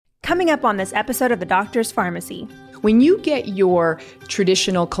coming up on this episode of The Doctor's Pharmacy. When you get your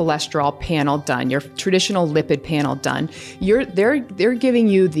traditional cholesterol panel done, your traditional lipid panel done, they're giving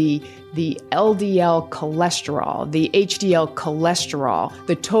you the LDL cholesterol, the HDL cholesterol,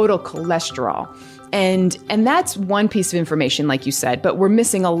 the total cholesterol. And that's one piece of information, like you said, but we're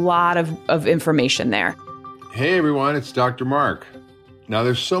missing a lot of information there. Hey everyone, it's Dr. Mark. Now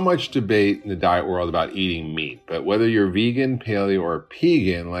there's so much debate in the diet world about eating meat, but whether you're vegan, paleo, or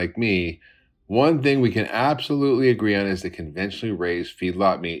pegan like me, one thing we can absolutely agree on is that conventionally raised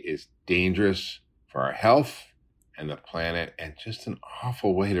feedlot meat is dangerous for our health and the planet and just an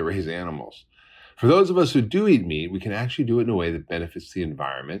awful way to raise animals. For those of us who do eat meat, we can actually do it in a way that benefits the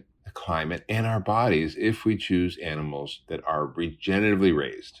environment, the climate, and our bodies if we choose animals that are regeneratively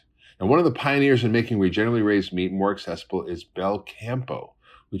raised. Now, one of the pioneers in making regeneratively raised meat more accessible is Belcampo,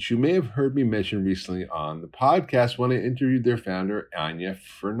 which you may have heard me mention recently on the podcast when I interviewed their founder, Anya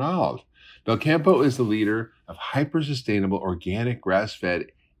Fernald. Belcampo is the leader of hyper-sustainable, organic,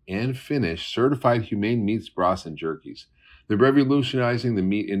 grass-fed, and finished certified humane meats, broths, and jerkies. They're revolutionizing the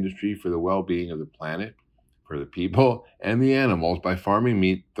meat industry for the well-being of the planet, for the people, and the animals by farming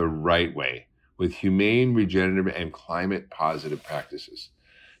meat the right way, with humane, regenerative, and climate-positive practices.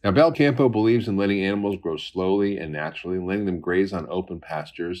 Now, Belcampo believes in letting animals grow slowly and naturally, letting them graze on open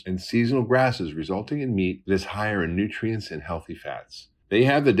pastures and seasonal grasses, resulting in meat that is higher in nutrients and healthy fats. They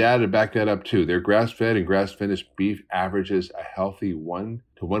have the data to back that up too. Their grass-fed and grass-finished beef averages a healthy 1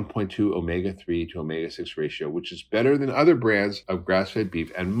 to 1.2 omega-3 to omega-6 ratio, which is better than other brands of grass-fed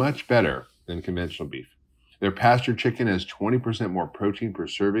beef and much better than conventional beef. Their pasture chicken has 20% more protein per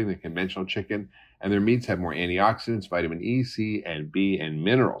serving than conventional chicken, and their meats have more antioxidants, vitamin E, C, and B, and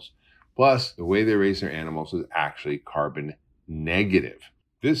minerals. Plus, the way they raise their animals is actually carbon negative.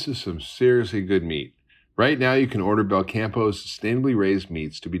 This is some seriously good meat. Right now, you can order Belcampo's sustainably raised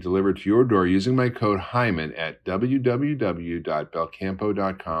meats to be delivered to your door using my code Hyman at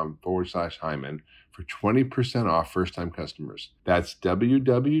www.belcampo.com/Hyman for 20% off first-time customers. That's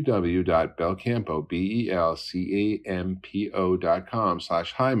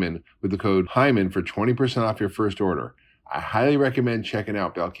www.belcampo.com/Hyman with the code Hyman for 20% off your first order. I highly recommend checking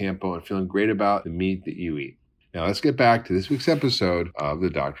out Belcampo and feeling great about the meat that you eat. Now let's get back to this week's episode of The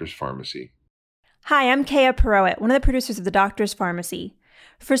Doctor's Pharmacy. Hi, I'm Kaya Perowit, one of the producers of The Doctor's Pharmacy.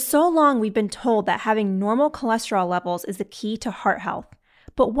 For so long, we've been told that having normal cholesterol levels is the key to heart health.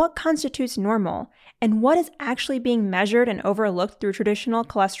 But what constitutes normal? And what is actually being measured and overlooked through traditional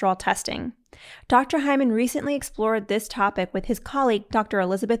cholesterol testing? Dr. Hyman recently explored this topic with his colleague, Dr.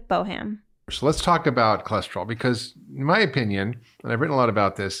 Elizabeth Boham. So let's talk about cholesterol because, in my opinion, and I've written a lot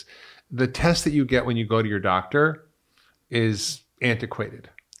about this, the test that you get when you go to your doctor is antiquated.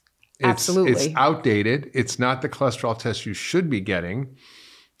 Absolutely. It's outdated. It's not the cholesterol test you should be getting.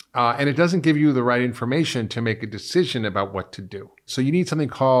 And it doesn't give you the right information to make a decision about what to do. So you need something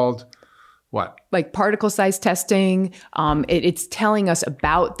called what? Like particle size testing. It's telling us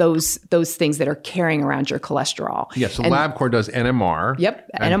about those things that are carrying around your cholesterol. Yes, so LabCorp does NMR. Yep,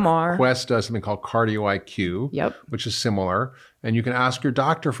 NMR. Quest does something called CardioIQ, yep, which is similar. And you can ask your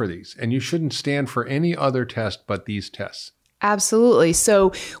doctor for these. And you shouldn't stand for any other test but these tests. Absolutely.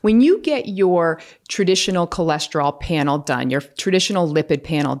 So when you get your traditional cholesterol panel done, your traditional lipid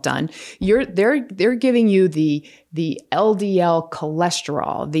panel done, they're giving you the LDL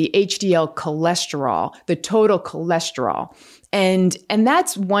cholesterol, the HDL cholesterol, the total cholesterol. And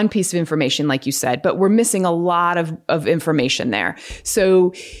that's one piece of information, like you said, but we're missing a lot of information there.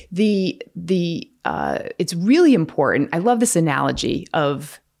 So it's really important. I love this analogy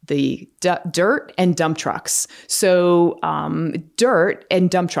of the dirt and dump trucks. So dirt and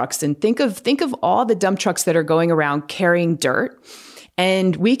dump trucks, and think of all the dump trucks that are going around carrying dirt.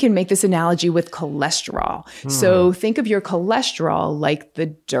 And we can make this analogy with cholesterol. So think of your cholesterol like the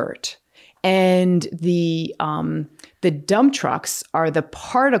dirt. And the dump trucks are the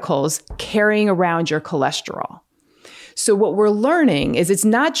particles carrying around your cholesterol. So what we're learning is it's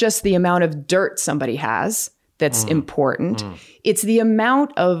not just the amount of dirt somebody has that's important. It's the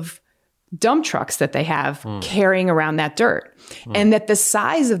amount of dump trucks that they have carrying around that dirt. And that the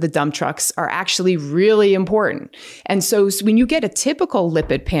size of the dump trucks are actually really important. And so when you get a typical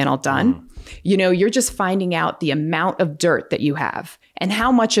lipid panel done, you're just finding out the amount of dirt that you have and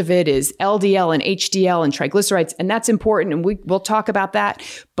how much of it is LDL and HDL and triglycerides. And that's important. And we'll talk about that.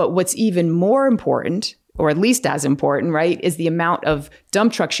 But what's even more important, or at least as important, right, is the amount of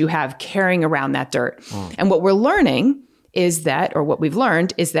dump trucks you have carrying around that dirt. And what we're learning is that, or what we've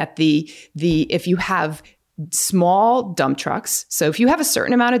learned is that if you have small dump trucks. So if you have a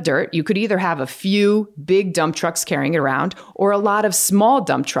certain amount of dirt, you could either have a few big dump trucks carrying it around or a lot of small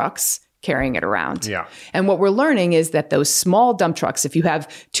dump trucks carrying it around. Yeah. And what we're learning is that those small dump trucks, if you have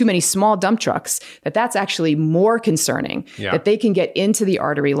too many small dump trucks, that's actually more concerning, that they can get into the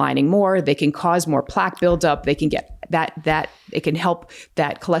artery lining more, they can cause more plaque buildup, they can get that it can help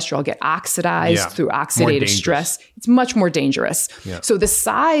that cholesterol get oxidized through oxidative stress. It's much more dangerous. Yeah. So the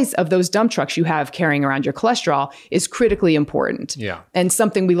size of those dump trucks you have carrying around your cholesterol is critically important. Yeah. And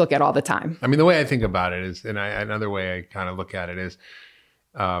something we look at all the time. I mean, the way I think about it is, and another way I kind of look at it is,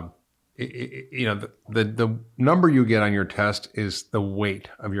 the number you get on your test is the weight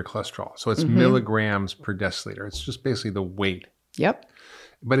of your cholesterol. So it's milligrams per deciliter. It's just basically the weight. Yep.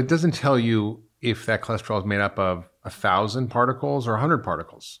 But it doesn't tell you if that cholesterol is made up of 1,000 particles or 100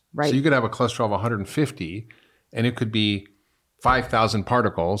 particles. Right. So you could have a cholesterol of 150 and it could be 5,000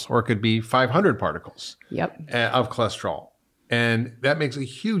 particles or it could be 500 particles of cholesterol. And that makes a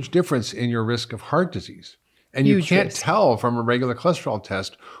huge difference in your risk of heart disease. And you can't tell from a regular cholesterol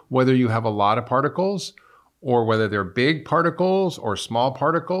test whether you have a lot of particles or whether they're big particles or small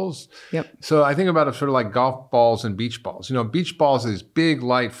particles. Yep. So I think about it sort of like golf balls and beach balls. Beach balls are these big,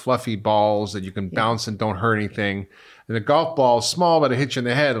 light, fluffy balls that you can bounce and don't hurt anything. And the golf ball is small, but it hits you in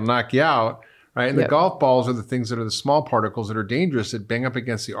the head, it'll knock you out. Right? And the golf balls are the things that are the small particles that are dangerous, that bang up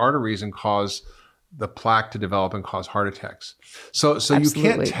against the arteries and cause the plaque to develop and cause heart attacks. So you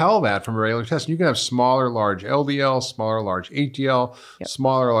can't tell that from a regular test. You can have smaller, large LDL, smaller, large HDL,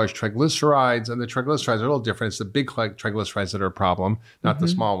 smaller, large triglycerides, and the triglycerides are a little different. It's the big triglycerides that are a problem, not the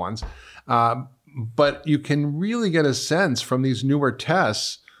small ones. But you can really get a sense from these newer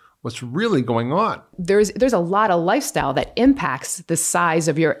tests what's really going on. There's a lot of lifestyle that impacts the size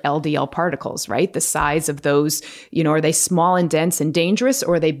of your LDL particles, right? The size of those, are they small and dense and dangerous,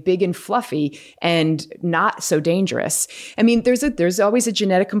 or are they big and fluffy and not so dangerous? I mean, there's always a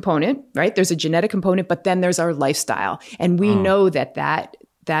genetic component, right? There's a genetic component, but then there's our lifestyle. And we know that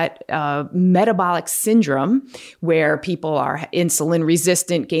metabolic syndrome, where people are insulin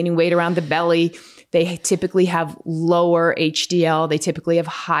resistant, gaining weight around the belly, they typically have lower HDL. They typically have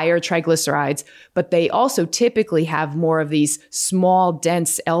higher triglycerides, but they also typically have more of these small,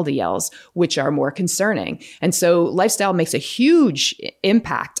 dense LDLs, which are more concerning. And so lifestyle makes a huge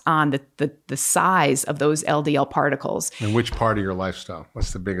impact on the size of those LDL particles. And which part of your lifestyle?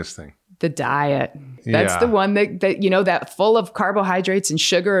 What's the biggest thing? The diet. That's the one that full of carbohydrates and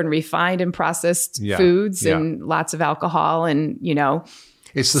sugar and refined and processed foods and lots of alcohol and,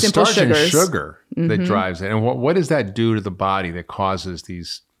 it's the simple starch sugars. and sugar that drives it. And what does that do to the body that causes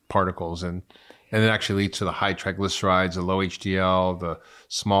these particles and it actually leads to the high triglycerides, the low HDL, the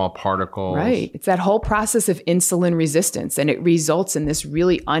small particles? Right. It's that whole process of insulin resistance, and it results in this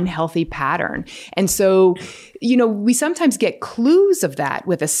really unhealthy pattern. And so, we sometimes get clues of that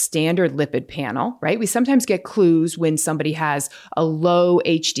with a standard lipid panel, right? We sometimes get clues when somebody has a low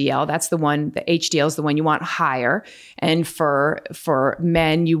HDL. That's the HDL is the one you want higher. And for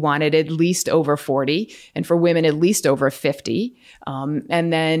men, you want it at least over 40. And for women, at least over 50.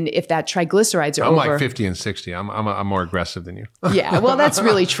 And then if that triglycerides are I'm over... like 50 and 60. I'm more aggressive than you. Yeah, well, that's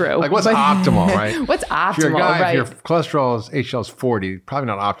really true. Like what's optimal, right? What's optimal, if you're a guy, right? If your HDL is 40, probably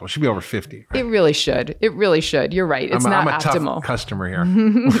not optimal. It should be over 50. Right? It really should. You're right. It's not optimal. I'm a tough customer here.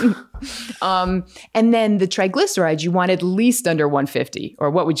 And then the triglycerides, you want at least under 150, or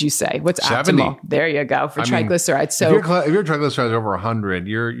what would you say? What's 70. Optimal? There you go for triglycerides. So if your triglycerides are over 100,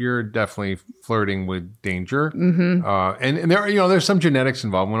 you're definitely flirting with danger. And there's some genetics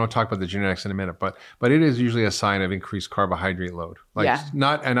involved. We won't talk about the genetics in a minute, but it is usually a sign of increased carbohydrate load. And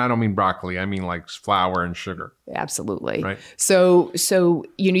I don't mean broccoli. I mean like flour and sugar. Absolutely. Right. So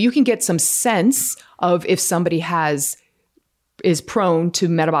you can get some sense of if somebody is prone to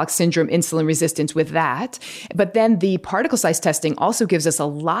metabolic syndrome, insulin resistance with that. But then the particle size testing also gives us a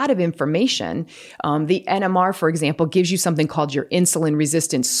lot of information. The NMR, for example, gives you something called your insulin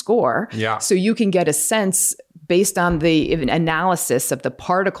resistance score. Yeah. So you can get a sense based on the analysis of the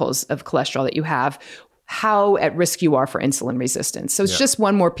particles of cholesterol that you have, how at risk you are for insulin resistance. So it's just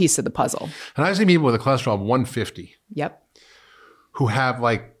one more piece of the puzzle. And I see people with a cholesterol of 150. Yep. Who have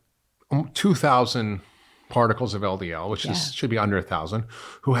like 2,000 particles of LDL, which should be under 1,000,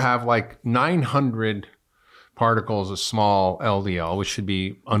 who have like 900 particles of small LDL, which should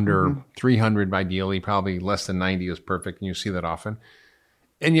be under 300 ideally, probably less than 90 is perfect, and you see that often.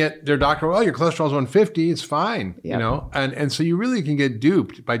 And yet their doctor, your cholesterol is 150, it's fine, And so you really can get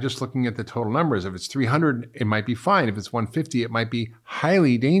duped by just looking at the total numbers. If it's 300, it might be fine. If it's 150, it might be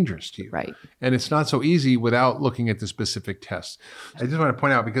highly dangerous to you. Right. And it's not so easy without looking at the specific tests. I just want to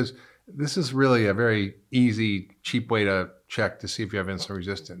point out, because This is really a very easy, cheap way to check to see if you have insulin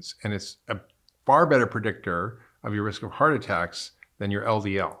resistance. And it's a far better predictor of your risk of heart attacks than your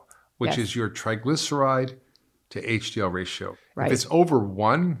LDL, which is your triglyceride to HDL ratio. Right. If it's over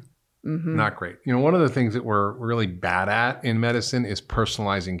 1, not great. One of the things that we're really bad at in medicine is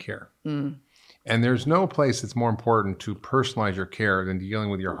personalizing care. And there's no place that's more important to personalize your care than dealing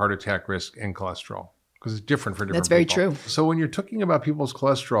with your heart attack risk and cholesterol, because it's different for different people. That's very true. So when you're talking about people's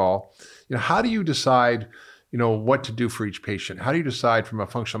cholesterol, how do you decide, what to do for each patient? How do you decide from a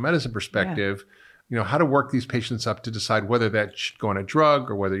functional medicine perspective, how to work these patients up to decide whether that should go on a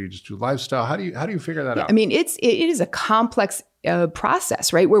drug or whether you just do lifestyle? How do you figure that out? I mean, it is a complex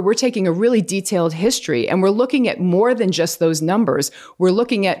process, right? Where we're taking a really detailed history and we're looking at more than just those numbers. We're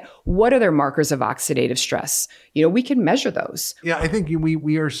looking at what are their markers of oxidative stress. We can measure those. Yeah, I think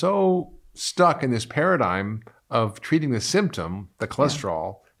we are so stuck in this paradigm of treating the symptom, the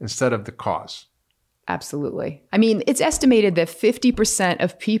cholesterol, instead of the cause. Absolutely. I mean, it's estimated that 50%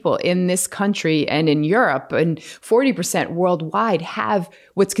 of people in this country and in Europe and 40% worldwide have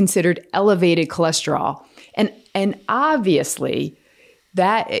what's considered elevated cholesterol. And obviously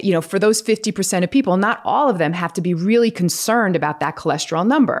that, for those 50% of people, not all of them have to be really concerned about that cholesterol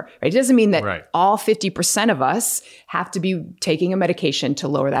number. Right? It doesn't mean that all 50% of us have to be taking a medication to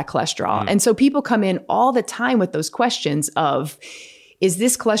lower that cholesterol. And so people come in all the time with those questions of, is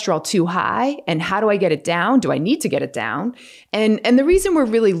this cholesterol too high? And how do I get it down? Do I need to get it down? And the reason we're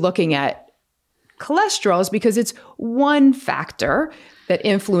really looking at cholesterol is because it's one factor that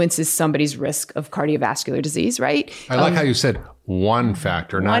influences somebody's risk of cardiovascular disease, right? I like how you said one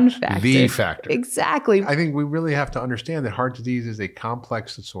factor, not the factor. Exactly. I think we really have to understand that heart disease is a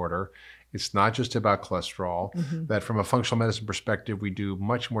complex disorder. It's not just about cholesterol, that from a functional medicine perspective, we do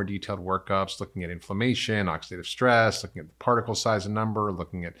much more detailed workups, looking at inflammation, oxidative stress, looking at the particle size and number,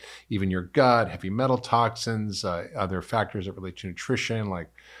 looking at even your gut, heavy metal toxins, other factors that relate to nutrition like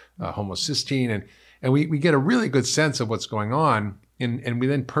homocysteine. And we get a really good sense of what's going on. And we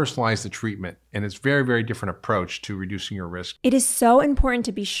then personalize the treatment. And it's a very, very different approach to reducing your risk. It is so important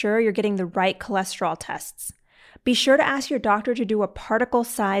to be sure you're getting the right cholesterol tests. Be sure to ask your doctor to do a particle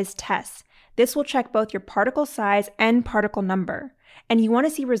size test. This will check both your particle size and particle number. And you want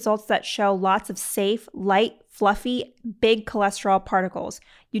to see results that show lots of safe, light, fluffy, big cholesterol particles.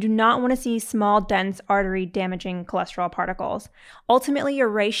 You do not want to see small, dense, artery-damaging cholesterol particles. Ultimately, your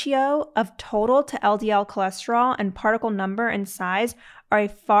ratio of total to LDL cholesterol and particle number and size are a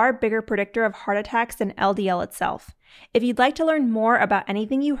far bigger predictor of heart attacks than LDL itself. If you'd like to learn more about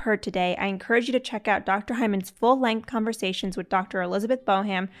anything you heard today, I encourage you to check out Dr. Hyman's full-length conversations with Dr. Elizabeth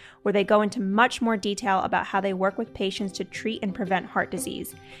Boham, where they go into much more detail about how they work with patients to treat and prevent heart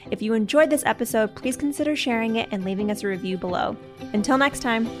disease. If you enjoyed this episode, please consider sharing it and leaving us a review below. Until next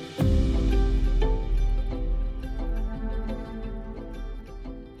time.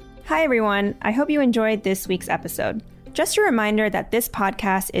 Hi, everyone. I hope you enjoyed this week's episode. Just a reminder that this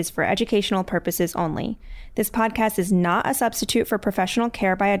podcast is for educational purposes only. This podcast is not a substitute for professional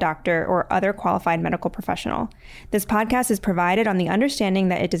care by a doctor or other qualified medical professional. This podcast is provided on the understanding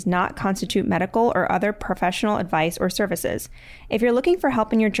that it does not constitute medical or other professional advice or services. If you're looking for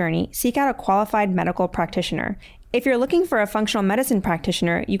help in your journey, seek out a qualified medical practitioner. If you're looking for a functional medicine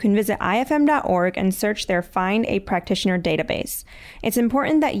practitioner, you can visit ifm.org and search their Find a Practitioner database. It's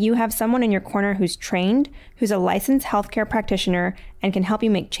important that you have someone in your corner who's trained, who's a licensed healthcare practitioner, and can help you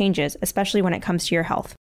make changes, especially when it comes to your health.